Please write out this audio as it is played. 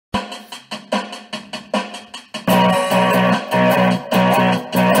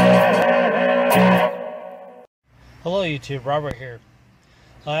Hello YouTube, Robert here.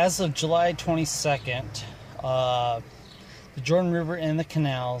 As of July 22nd, the Jordan River and the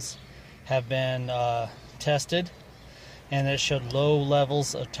canals have been tested, and it showed low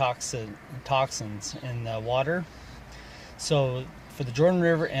levels of toxins in the water. So for the Jordan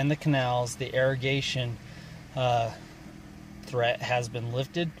River and the canals, the irrigation threat has been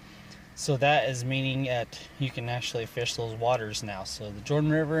lifted. So that is meaning that you can actually fish those waters now. So the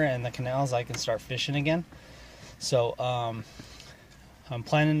Jordan River and the canals, I can start fishing again. So I'm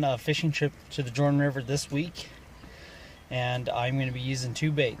planning a fishing trip to the Jordan River this week, and I'm going to be using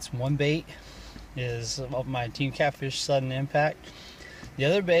two baits. One bait is of my Team Catfish Sudden Impact. The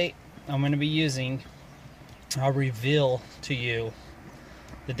other bait I'm going to be using, I'll reveal to you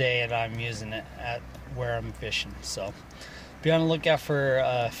the day that I'm using it at where I'm fishing. So be on the lookout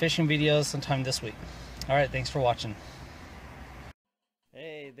for fishing videos sometime this week. Alright, thanks for watching.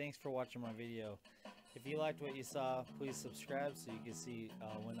 Hey, thanks for watching my video. If you liked what you saw, please subscribe so you can see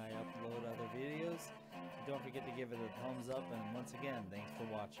when I upload other videos. Don't forget to give it a thumbs up, and once again, thanks for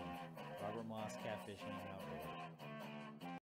watching. Robert Moss Catfishing out.